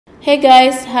Hey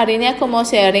guys, hari ini aku mau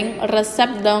sharing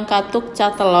resep daun katuk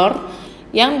cah telor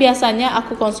yang biasanya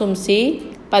aku konsumsi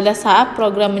pada saat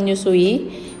program menyusui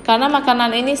karena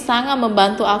makanan ini sangat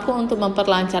membantu aku untuk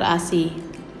memperlancar ASI.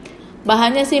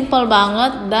 Bahannya simple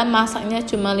banget dan masaknya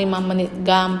cuma 5 menit,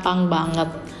 gampang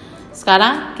banget.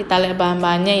 Sekarang kita lihat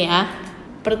bahan-bahannya ya.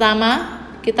 Pertama,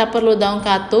 kita perlu daun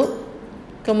katuk,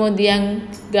 kemudian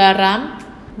garam,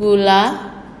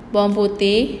 gula, bawang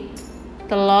putih,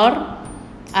 telur,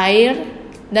 air,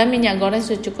 dan minyak goreng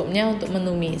secukupnya untuk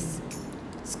menumis.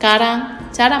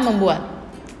 Sekarang, cara membuat.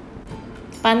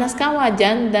 Panaskan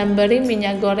wajan dan beri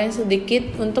minyak goreng sedikit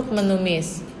untuk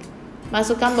menumis.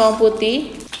 Masukkan bawang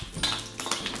putih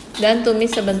dan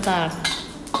tumis sebentar.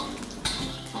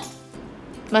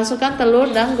 Masukkan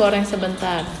telur dan goreng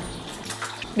sebentar.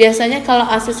 Biasanya kalau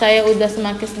ASI saya udah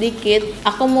semakin sedikit,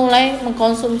 aku mulai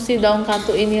mengkonsumsi daun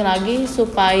katuk ini lagi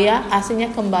supaya ASInya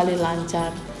kembali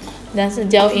lancar. Dan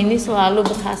sejauh ini selalu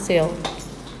berhasil.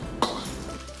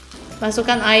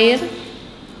 Masukkan air,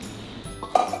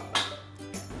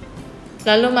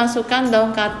 lalu masukkan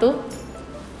daun katuk,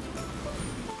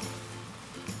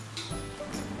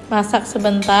 masak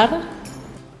sebentar,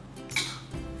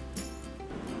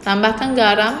 tambahkan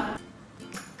garam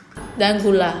dan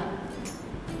gula,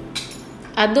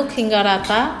 aduk hingga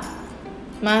rata,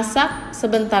 masak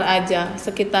sebentar aja,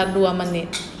 sekitar 2 menit.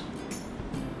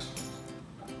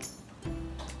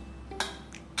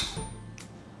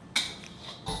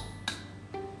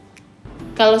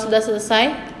 Kalau sudah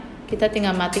selesai, kita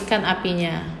tinggal matikan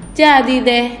apinya. Jadi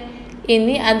deh,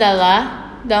 ini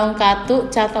adalah daun katuk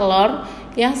cah telor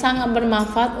yang sangat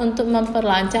bermanfaat untuk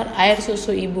memperlancar air susu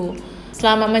ibu.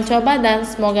 Selamat mencoba dan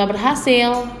semoga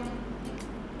berhasil.